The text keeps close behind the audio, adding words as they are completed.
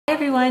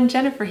everyone,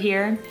 Jennifer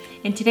here.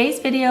 In today's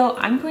video,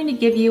 I'm going to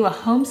give you a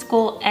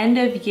homeschool end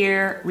of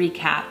year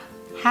recap.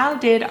 How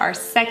did our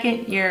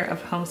second year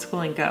of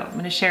homeschooling go? I'm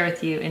going to share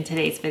with you in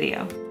today's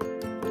video.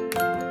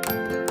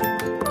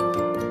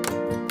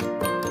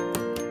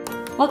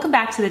 Welcome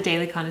back to the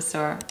Daily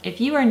Connoisseur. If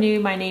you are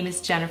new, my name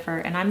is Jennifer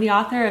and I'm the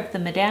author of the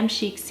Madame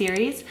Chic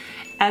series,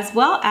 as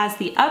well as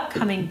the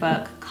upcoming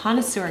book,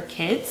 Connoisseur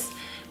Kids,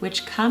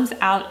 which comes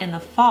out in the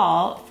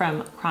fall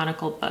from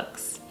Chronicle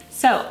Books.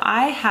 So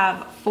I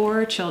have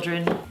 4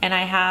 children and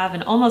I have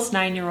an almost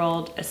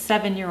 9-year-old, a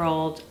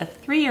 7-year-old, a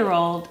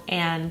 3-year-old,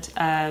 and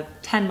a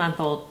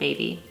 10-month-old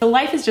baby. So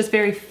life is just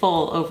very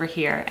full over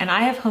here, and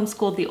I have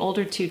homeschooled the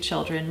older 2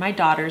 children, my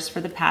daughters,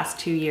 for the past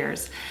 2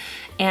 years.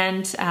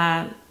 And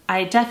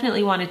I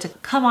definitely wanted to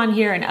come on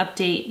here and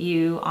update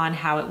you on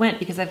how it went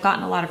because I've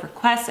gotten a lot of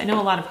requests. I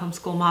know a lot of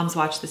homeschool moms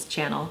watch this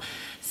channel.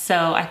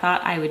 So I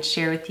thought I would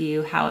share with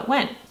you how it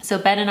went. So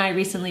Ben and I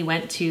recently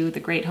went to the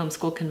Great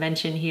Homeschool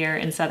Convention here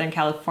in Southern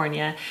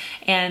California,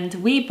 and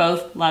we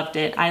both loved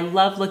it. I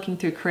love looking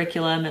through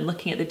curriculum and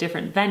looking at the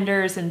different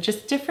vendors and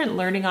just different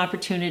learning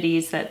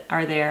opportunities that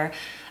are there,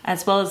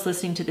 as well as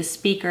listening to the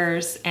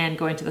speakers and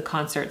going to the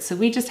concerts. So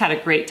we just had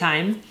a great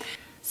time.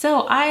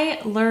 So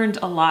I learned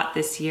a lot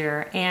this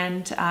year,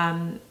 and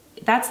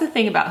that's the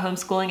thing about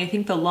homeschooling. I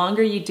think the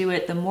longer you do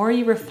it, the more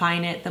you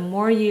refine it, the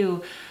more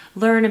you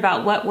learn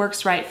about what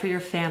works right for your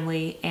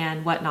family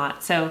and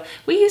whatnot. So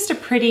we used a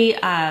pretty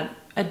a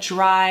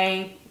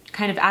dry,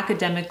 kind of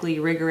academically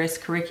rigorous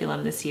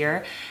curriculum this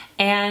year,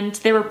 and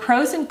there were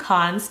pros and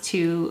cons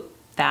to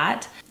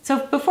that.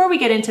 So before we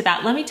get into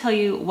that, let me tell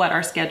you what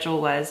our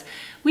schedule was.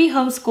 We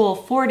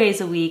homeschool 4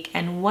 days a week,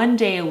 and 1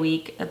 day a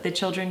week the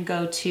children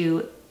go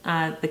to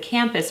the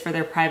campus for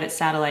their private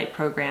satellite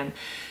program.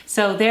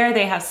 So there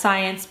they have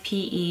science,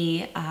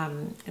 PE,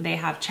 they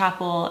have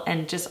chapel,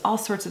 and just all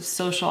sorts of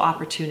social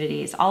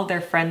opportunities. All of their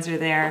friends are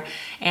there,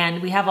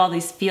 and we have all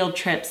these field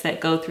trips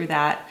that go through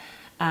that,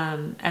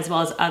 as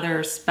well as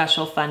other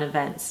special fun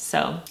events.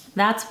 So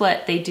that's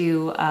what they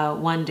do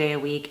 1 day a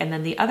week, and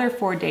then the other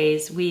 4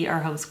 days we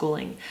are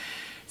homeschooling.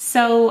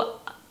 So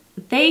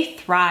they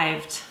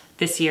thrived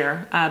this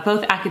year,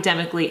 both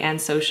academically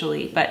and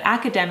socially, but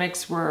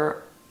academics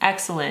were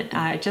excellent.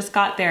 I just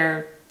got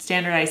their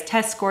standardized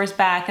test scores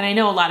back, and I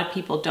know a lot of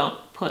people don't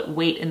put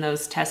weight in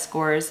those test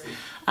scores,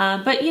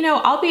 but you know,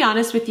 I'll be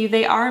honest with you,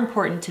 they are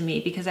important to me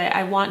because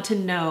I want to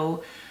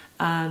know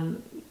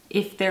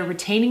if they're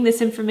retaining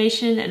this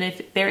information and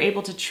if they're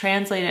able to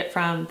translate it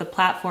from the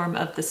platform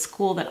of the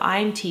school that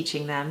I'm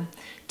teaching them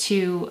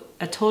to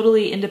a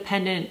totally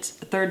independent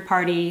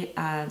third-party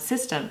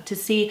system to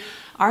see,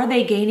 are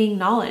they gaining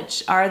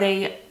knowledge? Are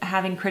they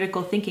having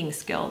critical thinking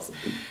skills?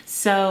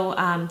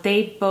 So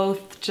they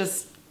both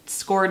just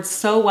scored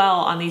so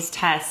well on these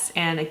tests.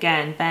 And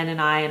again, Ben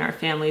and I and our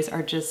families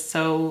are just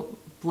so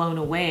blown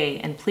away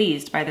and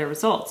pleased by their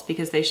results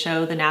because they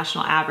show the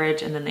national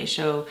average and then they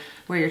show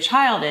where your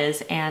child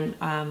is, and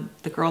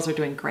the girls are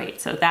doing great.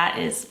 So that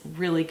is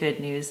really good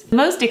news. The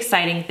most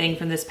exciting thing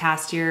from this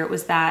past year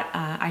was that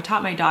I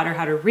taught my daughter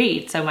how to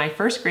read. So my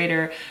first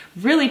grader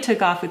really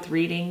took off with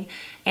reading,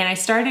 and I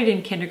started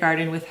in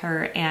kindergarten with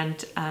her,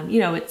 and you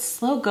know, it's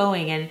slow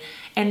going,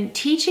 and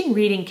teaching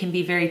reading can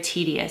be very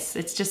tedious.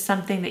 It's just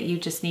something that you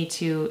just need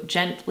to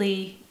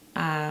gently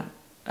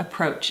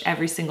approach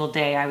every single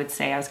day, I would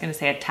say. I was going to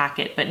say attack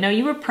it, but no,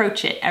 you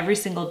approach it every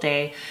single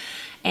day.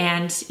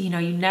 And you know,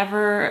 you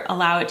never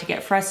allow it to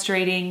get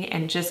frustrating,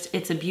 and just,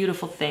 it's a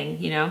beautiful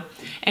thing, you know.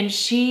 And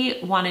she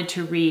wanted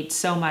to read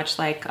so much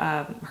like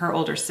her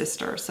older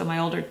sister. So my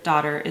older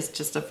daughter is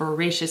just a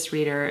voracious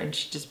reader, and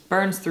she just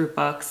burns through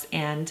books.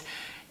 And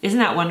isn't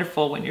that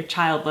wonderful when your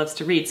child loves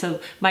to read?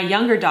 So my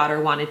younger daughter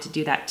wanted to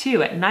do that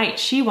too. At night,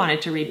 she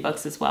wanted to read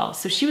books as well.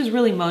 So she was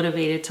really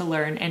motivated to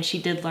learn, and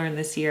she did learn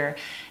this year.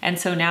 And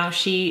so now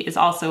she is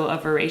also a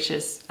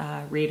voracious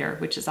reader,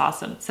 which is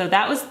awesome. So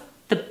that was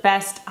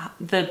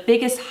the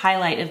biggest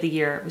highlight of the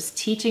year, was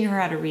teaching her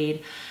how to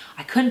read.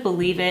 I couldn't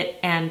believe it,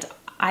 and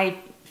I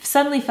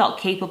suddenly felt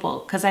capable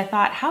because I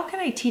thought, how can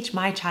I teach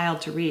my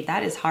child to read?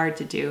 That is hard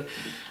to do.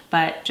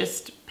 But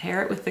just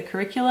pair it with the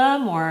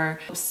curriculum, or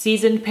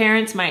seasoned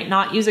parents might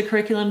not use a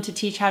curriculum to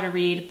teach how to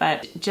read,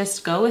 but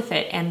just go with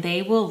it and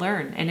they will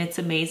learn, and it's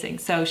amazing.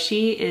 So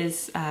she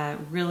is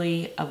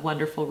really a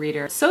wonderful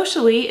reader.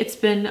 Socially, it's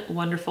been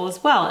wonderful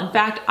as well. In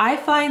fact, I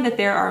find that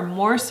there are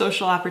more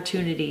social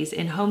opportunities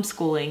in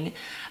homeschooling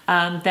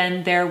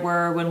than there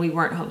were when we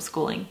weren't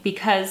homeschooling,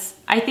 because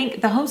I think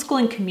the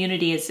homeschooling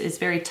community is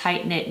very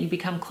tight-knit. You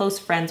become close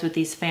friends with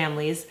these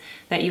families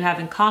that you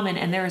have in common,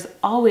 and there is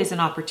always an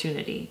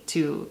opportunity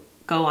to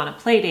go on a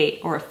play date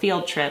or a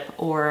field trip,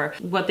 or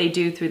what they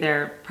do through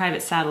their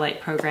private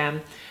satellite program.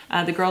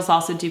 The girls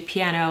also do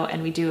piano,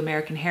 and we do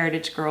American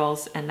Heritage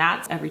Girls, and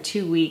that's every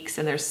 2 weeks,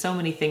 and there's so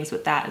many things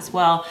with that as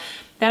well,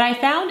 that I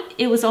found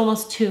it was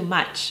almost too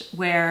much,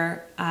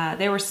 where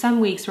there were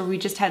some weeks where we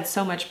just had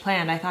so much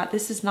planned. I thought,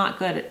 this is not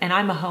good, and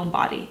I'm a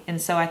homebody,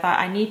 and so I thought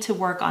I need to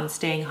work on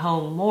staying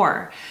home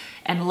more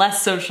and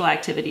less social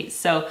activities.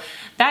 So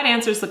that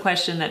answers the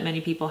question that many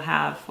people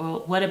have.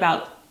 Well, what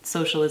about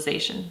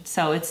socialization?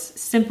 So it's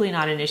simply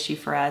not an issue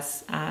for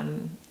us.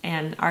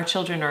 And our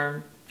children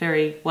are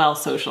very well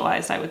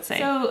socialized, I would say.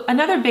 So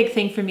another big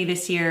thing for me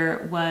this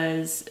year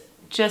was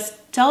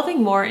just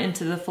delving more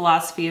into the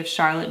philosophy of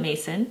Charlotte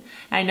Mason.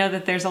 I know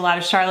that there's a lot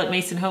of Charlotte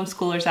Mason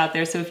homeschoolers out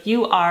there, so if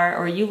you are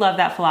or you love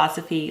that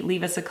philosophy,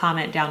 leave us a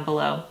comment down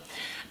below.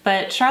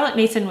 But Charlotte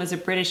Mason was a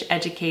British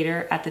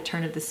educator at the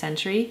turn of the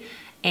century,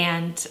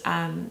 and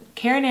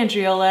Karen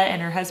Andriola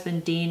and her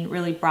husband Dean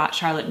really brought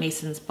Charlotte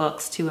Mason's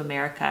books to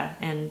America,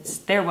 and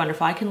they're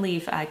wonderful. I can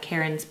leave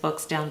Karen's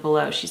books down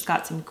below. She's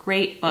got some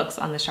great books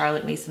on the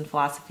Charlotte Mason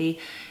philosophy,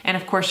 and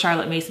of course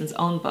Charlotte Mason's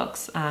own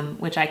books,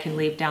 which I can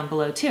leave down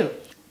below too.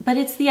 But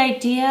it's the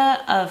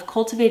idea of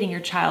cultivating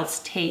your child's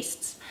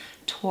tastes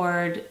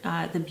toward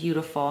the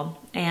beautiful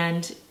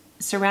and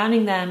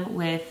surrounding them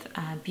with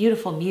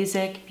beautiful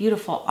music,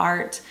 beautiful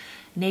art,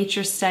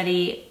 nature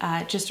study,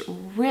 just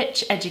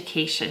rich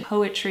education,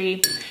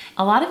 poetry.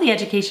 A lot of the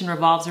education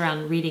revolves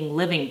around reading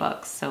living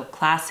books, so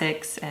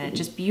classics,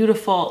 just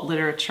beautiful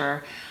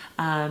literature,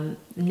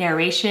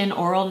 narration,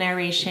 oral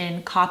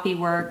narration, copy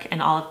work,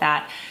 and all of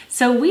that.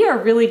 So we are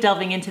really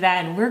delving into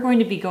that, and we're going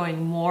to be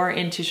going more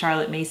into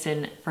Charlotte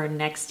Mason for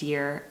next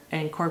year,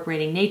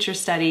 incorporating nature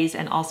studies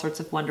and all sorts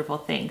of wonderful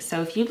things.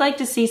 So if you'd like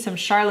to see some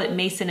Charlotte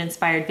Mason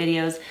inspired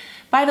videos,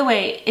 by the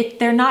way,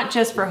 they're not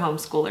just for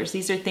homeschoolers.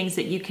 These are things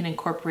that you can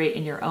incorporate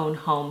in your own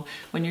home.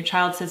 When your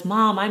child says,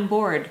 "Mom, I'm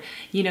bored,"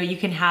 you know, you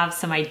can have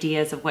some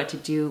ideas of what to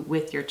do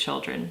with your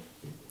children.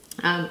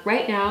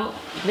 Right now,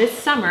 this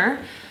summer,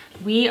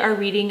 we are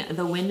reading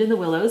The Wind in the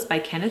Willows by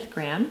Kenneth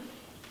Grahame.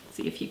 Let's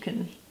see if you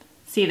can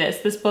see this.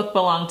 This book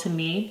belonged to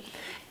me,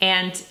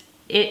 and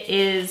it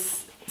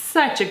is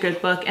such a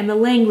good book, and the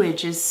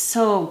language is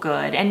so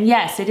good. And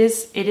yes, it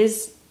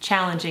is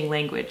challenging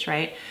language,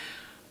 right?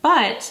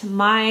 But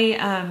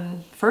my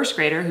first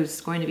grader,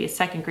 who's going to be a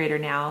second grader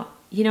now,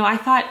 you know, I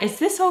thought, is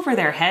this over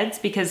their heads?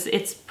 Because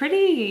it's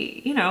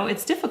pretty, you know,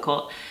 it's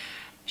difficult.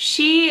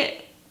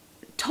 She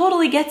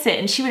totally gets it,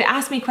 and she would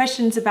ask me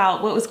questions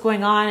about what was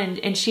going on,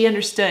 and she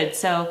understood.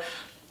 So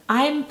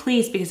I'm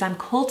pleased because I'm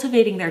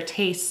cultivating their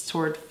tastes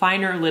toward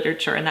finer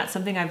literature, and that's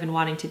something I've been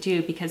wanting to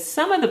do, because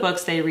some of the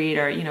books they read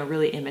are, you know,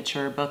 really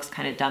immature books,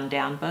 kind of dumbed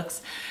down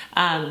books,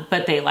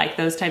 but they like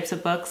those types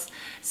of books.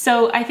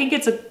 So I think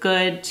it's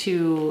good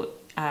to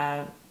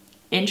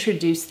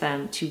introduce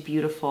them to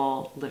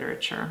beautiful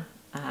literature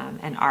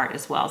and art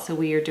as well. So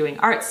we are doing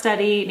art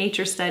study,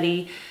 nature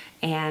study,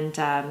 and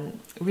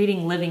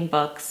reading living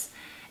books,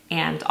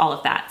 and all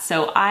of that.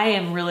 So I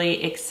am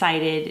really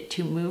excited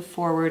to move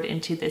forward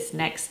into this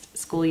next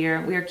school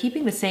year. We are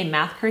keeping the same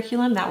math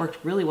curriculum. That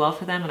worked really well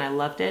for them, and I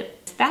loved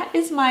it. That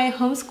is my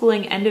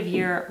homeschooling end of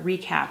year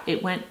recap.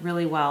 It went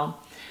really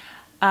well.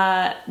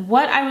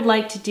 What I would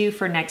like to do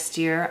for next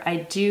year, I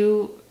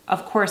do,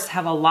 of course,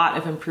 have a lot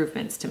of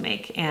improvements to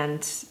make.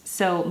 And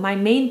so my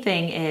main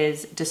thing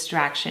is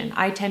distraction.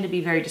 I tend to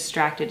be very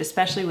distracted,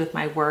 especially with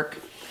my work.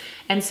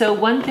 And so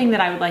one thing that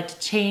I would like to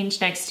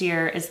change next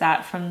year is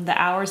that from the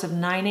hours of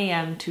 9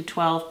 a.m. to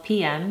 12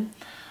 p.m.,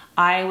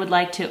 I would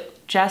like to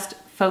just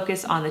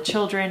focus on the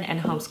children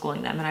and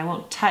homeschooling them, and I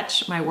won't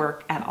touch my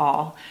work at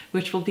all,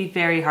 which will be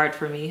very hard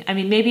for me. I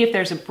mean, maybe if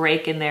there's a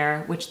break in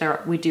there, which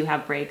we do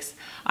have breaks,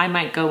 I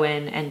might go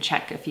in and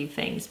check a few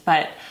things,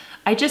 but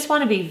I just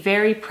want to be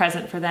very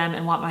present for them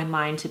and want my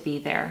mind to be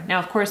there. Now,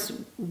 of course,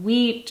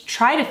 we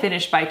try to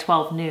finish by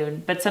 12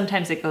 noon, but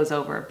sometimes it goes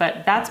over.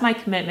 But that's my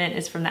commitment,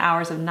 is from the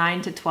hours of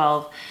 9 to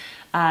 12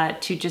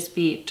 to just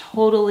be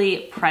totally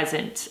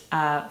present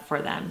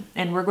for them.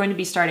 And we're going to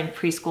be starting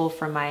preschool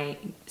for my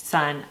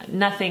son.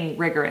 Nothing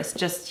rigorous,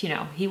 just, you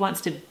know, he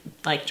wants to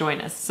like join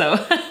us. So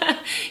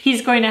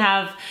he's going to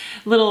have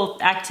little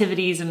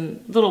activities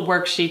and little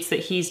worksheets that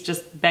he's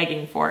just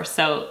begging for.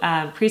 So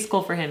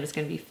preschool for him is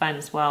going to be fun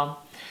as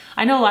well.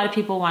 I know a lot of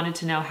people wanted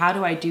to know, how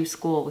do I do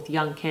school with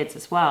young kids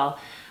as well?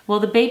 Well,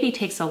 the baby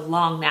takes a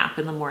long nap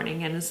in the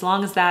morning, and as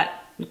long as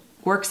that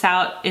works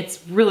out,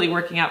 it's really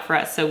working out for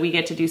us. So we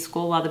get to do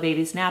school while the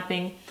baby's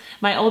napping.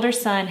 My older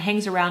son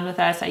hangs around with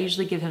us. I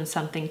usually give him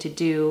something to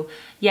do.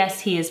 Yes,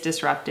 he is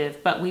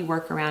disruptive, but we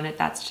work around it.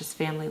 That's just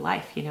family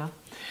life, you know?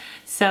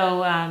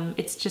 So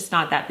it's just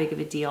not that big of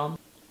a deal.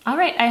 All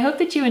right, I hope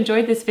that you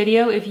enjoyed this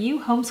video. If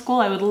you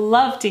homeschool, I would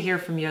love to hear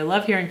from you. I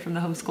love hearing from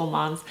the homeschool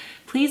moms.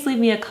 Please leave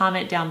me a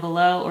comment down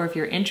below, or if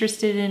you're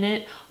interested in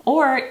it,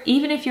 or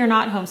even if you're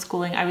not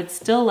homeschooling, I would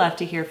still love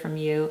to hear from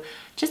you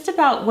just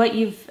about what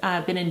you've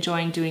been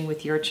enjoying doing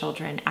with your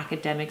children,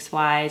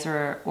 academics-wise,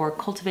 or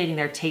cultivating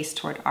their taste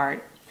toward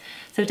art.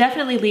 So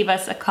definitely leave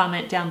us a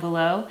comment down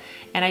below.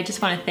 And I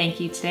just want to thank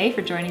you today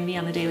for joining me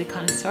on the Daily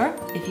Connoisseur.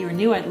 If you are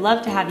new, I'd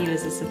love to have you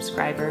as a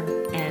subscriber,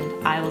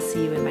 and I will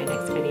see you in my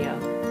next video.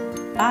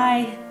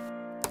 Bye.